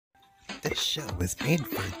This show was made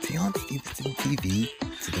for Deion Stevenson TV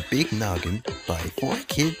to the Big Noggin by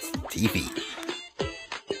 4Kids TV.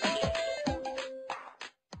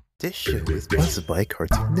 This show is sponsored by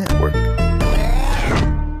Cartoon Network.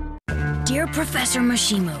 Dear Professor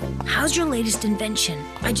Mashimo, how's your latest invention?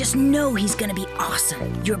 I just know he's gonna be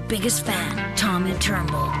awesome. Your biggest fan, Tommy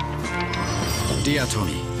Turnbull. Dear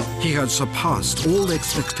Tony, he has surpassed all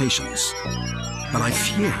expectations. But I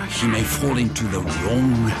fear he may fall into the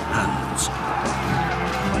wrong hands.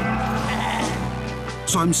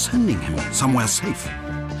 So I'm sending him somewhere safe.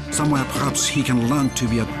 Somewhere perhaps he can learn to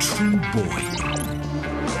be a true boy.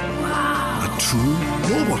 Wow. A true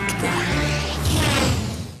robot boy.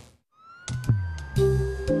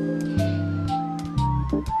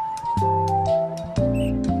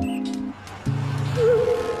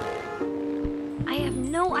 I have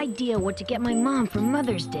no idea what to get my mom for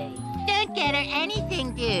Mother's Day. Don't get her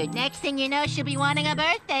anything, dude. Next thing you know, she'll be wanting a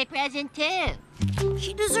birthday present, too.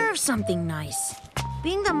 She deserves something nice.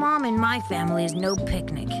 Being the mom in my family is no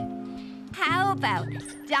picnic. How about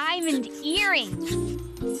diamond earrings?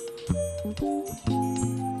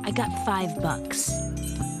 I got $5.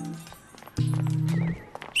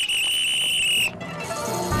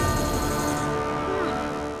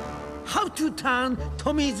 How to turn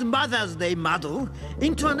Tommy's Mother's Day model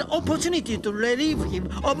into an opportunity to relieve him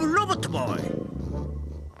of RobotBoy.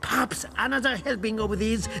 Perhaps another helping of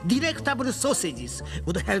these delectable sausages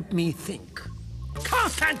would help me think.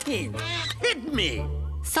 Constantine, hit me!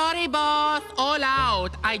 Sorry, boss. All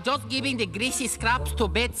out. I just giving the greasy scraps to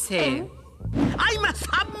Betsy. I must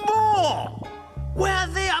have more! Where are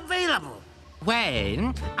they available?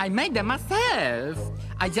 Well, I made them myself.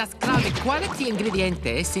 I just crowd the quality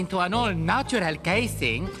ingredients into an all-natural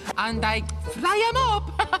casing, and I fry them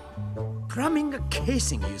up. Cramming a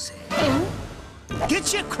casing, you say?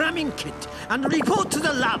 Get your cramming kit and report to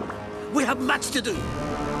the lab. We have much to do.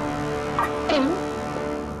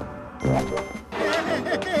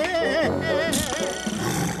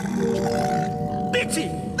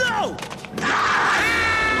 Betsy, no!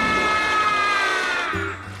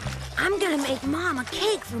 I'm gonna make Mom a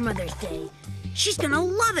cake for Mother's Day. She's gonna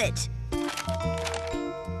love it.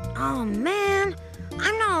 Oh, man.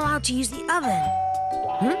 I'm not allowed to use the oven.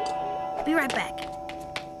 Be right back.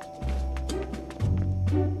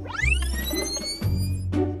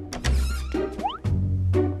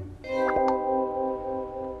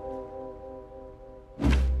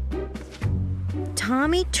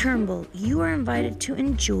 Tommy Turnbull, you are invited to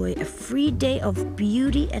enjoy a free day of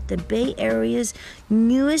beauty at the Bay Area's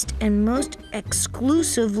newest and most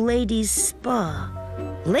exclusive ladies' spa.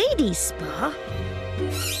 Ladies' spa?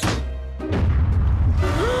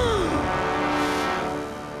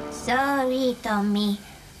 Sorry, Tommy.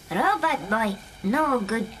 Robot boy, no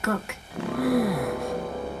good cook.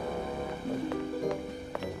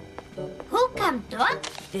 Who come to us?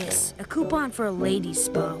 This, a coupon for a ladies'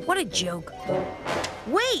 spa. What a joke.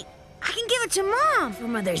 Wait, I can give it to Mom for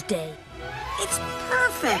Mother's Day. It's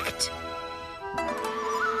perfect.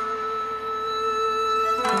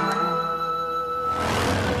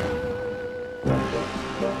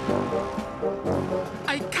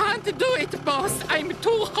 I can't do it, boss. I'm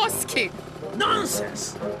too husky.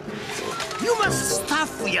 Nonsense! You must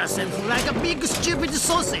stuff yourself like a big stupid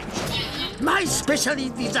sausage. My specially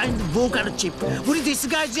designed vocal chip will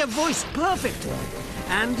disguise your voice perfectly.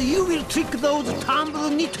 And you will trick those tumble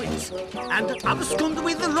nitwits and abscond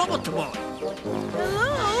with the robot boy.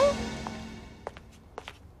 Hello?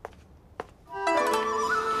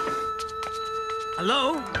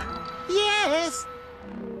 Hello? Yes.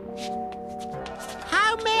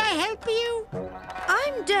 How may I help you?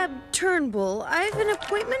 I'm Deb Turnbull. I have an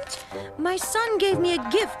appointment. My son gave me a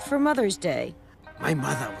gift for Mother's Day. My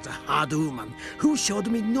mother was a hard woman who showed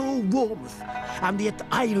me no warmth, and yet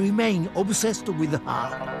I remain obsessed with her.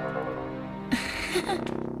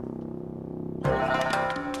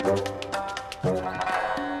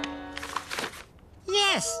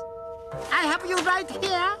 Yes, I have you right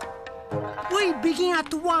here. We begin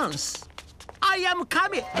at once. I am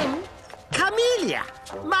Camellia.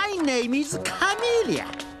 My name is Camellia.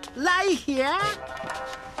 Lie here.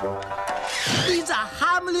 These are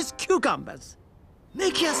harmless cucumbers.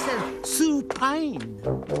 Make yourself supine.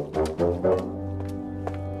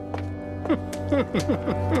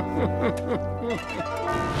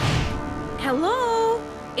 Hello?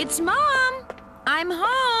 It's Mom. I'm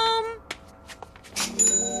home.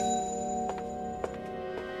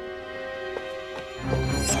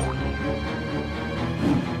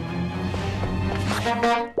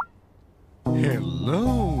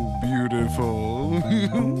 Hello, beautiful.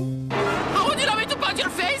 How would you like me to punch your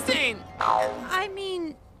face in? I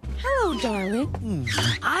mean, hello, Hello, darling.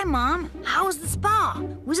 Hi, Mom. How was the spa?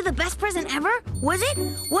 Was it the best present ever? Was it?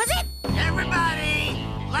 Was it? Everybody,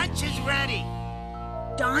 lunch is ready.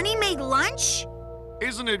 Donnie made lunch?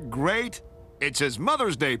 Isn't it great? It's his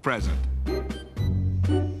Mother's Day present.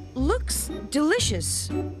 Looks delicious.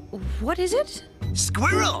 What is it?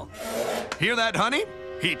 Squirrel. Hear that, honey?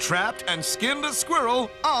 He trapped and skinned a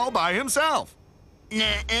squirrel all by himself.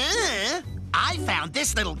 Nuh-uh. I found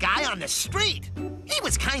this little guy on the street. He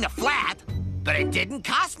was kind of flat, but it didn't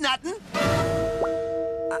cost nothing.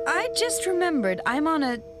 I just remembered I'm on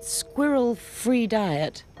a squirrel-free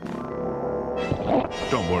diet.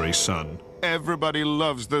 Don't worry, son. Everybody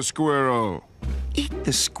loves the squirrel. Eat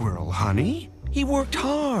the squirrel, honey. He worked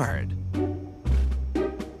hard.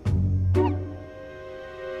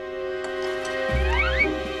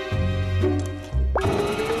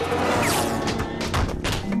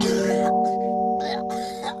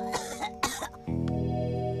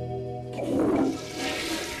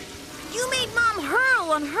 You made Mom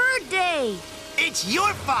hurl on her day. It's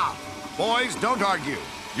your fault. Boys, don't argue.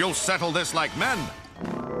 You'll settle this like men.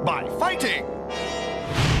 By fighting.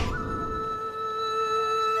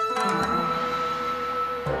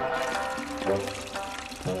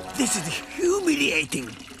 This is humiliating.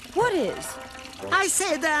 What is? I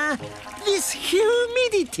said, this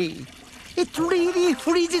humidity. It really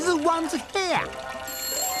freezes one's hair.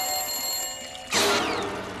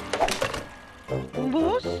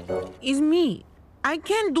 Boss? It's me. I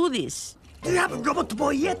can't do this. Do you have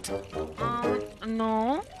RobotBoy yet?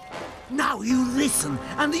 No. Now you listen,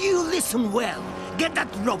 and you listen well. Get that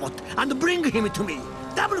robot and bring him to me.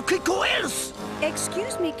 Double quick or else.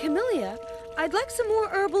 Excuse me, Camellia. I'd like some more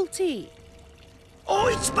herbal tea. Oh,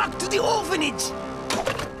 it's back to the orphanage.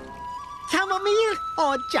 Chamomile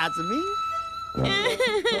or jasmine?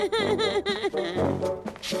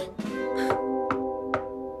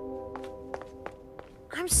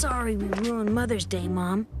 I'm sorry we ruined Mother's Day,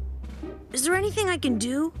 Mom. Is there anything I can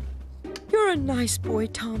do? You're a nice boy,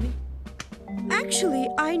 Tommy. Actually,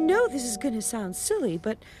 I know this is going to sound silly,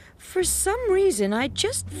 but for some reason, I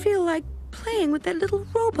just feel like playing with that little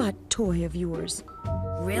robot toy of yours.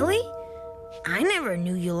 Really? I never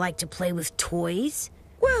knew you liked to play with toys.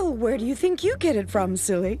 Well, where do you think you get it from,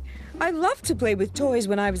 silly? I loved to play with toys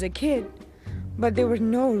when I was a kid, but there were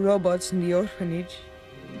no robots in the orphanage.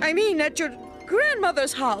 I mean, at your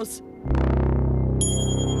grandmother's house.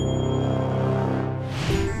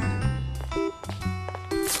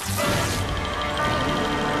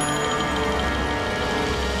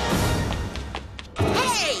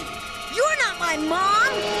 Hey! You're not my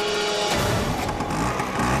mom!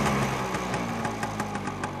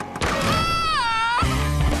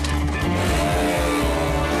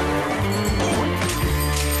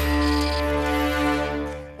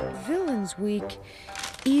 Villains Week,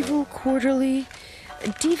 Evil Quarterly,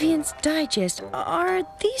 Deviant's Digest. Are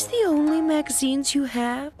these the only magazines you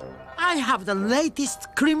have? I have the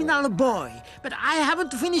latest Criminal Boy, but I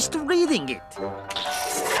haven't finished reading it.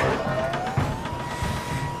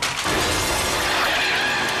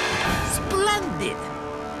 Splendid!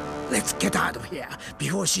 Let's get out of here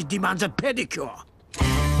before she demands a pedicure.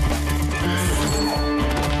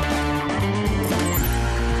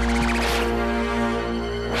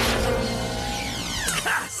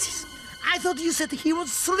 Curses! I thought you said he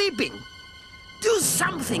was sleeping. Do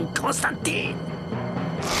something, Constantine!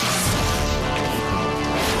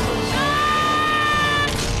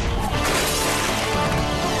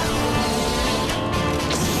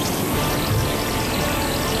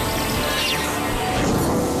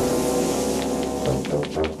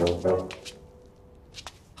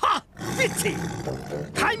 Ha! Fitzy!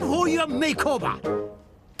 Time for your makeover!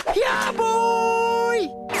 Yeah, boy!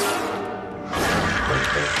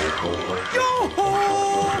 Yo-ho!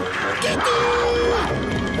 Kitty!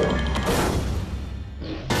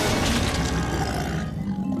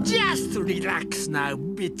 Just relax now,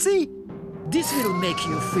 Bitsy. This will make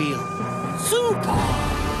you feel super!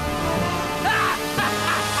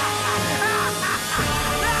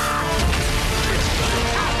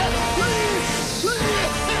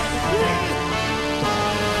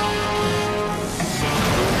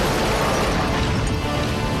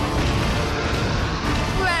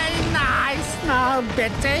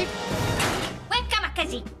 Betty? Where's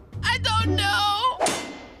Kamikazi? I don't know.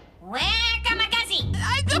 Where Kamikazi?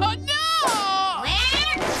 I don't know.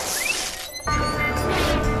 Where?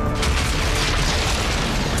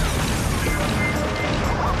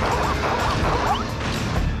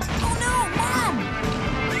 Oh no, Mom!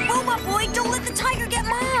 RobotBoy, don't let the tiger get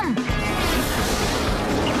Mom!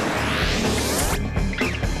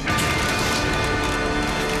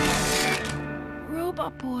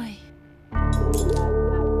 RobotBoy.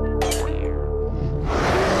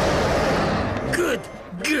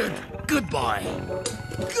 Good boy.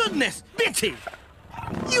 Goodness, Betty!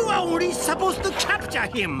 You are only supposed to capture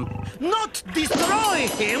him, not destroy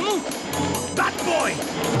him! Bad boy!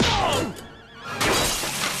 Oh!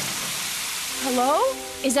 Hello?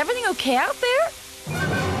 Is everything okay out there?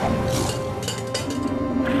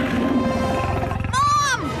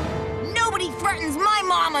 Mom! Nobody threatens my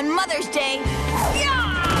mom on Mother's Day.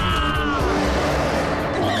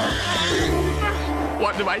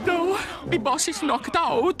 What do I do? My boss is knocked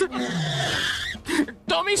out.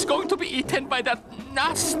 Tommy's going to be eaten by that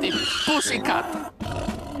nasty pussycat.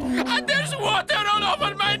 And there's water all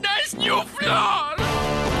over my nice new floor!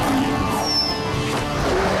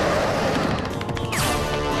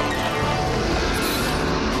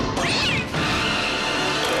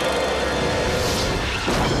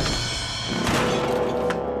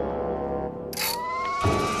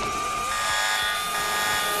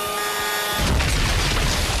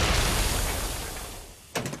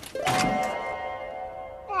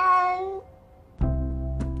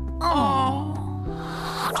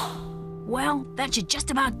 Well, that should just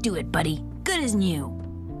about do it, buddy. Good as new.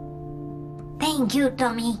 Thank you,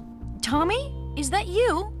 Tommy. Tommy? Is that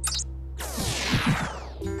you?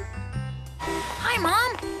 Hi,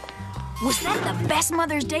 Mom. Was that the best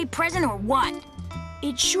Mother's Day present or what?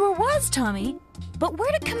 It sure was, Tommy. But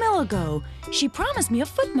where did Camilla go? She promised me a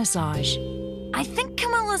foot massage. I think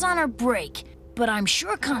Camilla's on her break, but I'm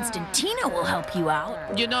sure Constantina will help you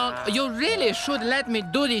out. You know, you really should let me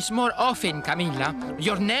do this more often, Camilla.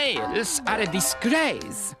 Your nails are a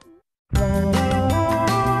disgrace.